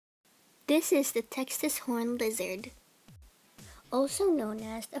This is the Texas horned lizard, also known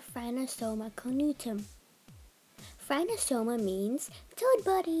as the Phrynosoma cornutum. Phrynosoma means toad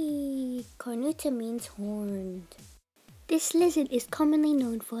body, cornutum means horned. This lizard is commonly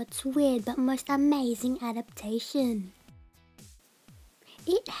known for its weird but most amazing adaptation.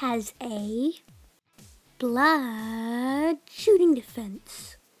 It has a blood shooting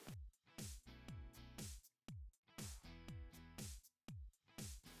defense.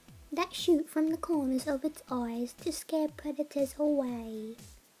 That shoot from the corners of its eyes to scare predators away.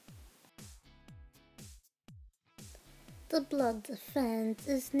 The blood defense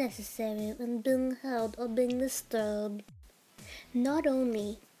is necessary when being held or being disturbed. Not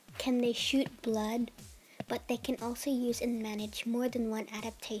only can they shoot blood, but they can also use and manage more than one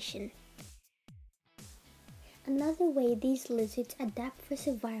adaptation. Another way these lizards adapt for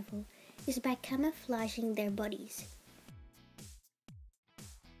survival is by camouflaging their bodies.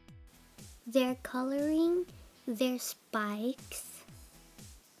 Their coloring, their spikes,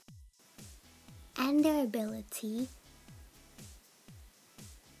 and their ability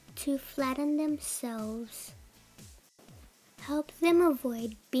to flatten themselves help them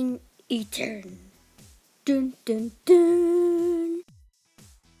avoid being eaten. Dun dun dun!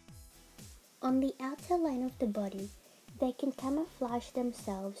 On the outer line of the body, they can camouflage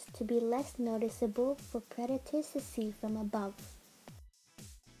themselves to be less noticeable for predators to see from above.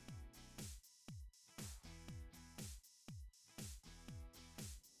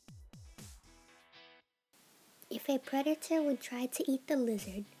 If a predator would try to eat the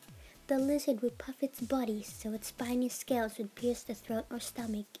lizard would puff its body so its spiny scales would pierce the throat or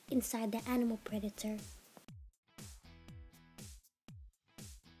stomach inside the animal predator.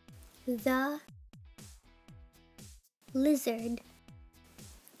 The lizard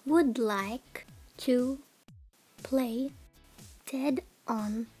would like to play dead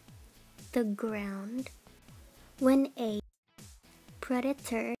on the ground when a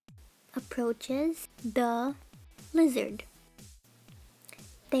predator approaches the lizard.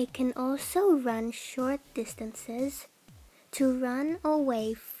 They can also run short distances to run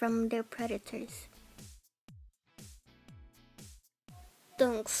away from their predators.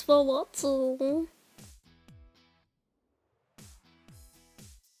 Thanks for watching.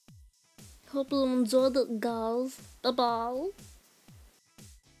 Hope you enjoyed it, guys. Bye bye.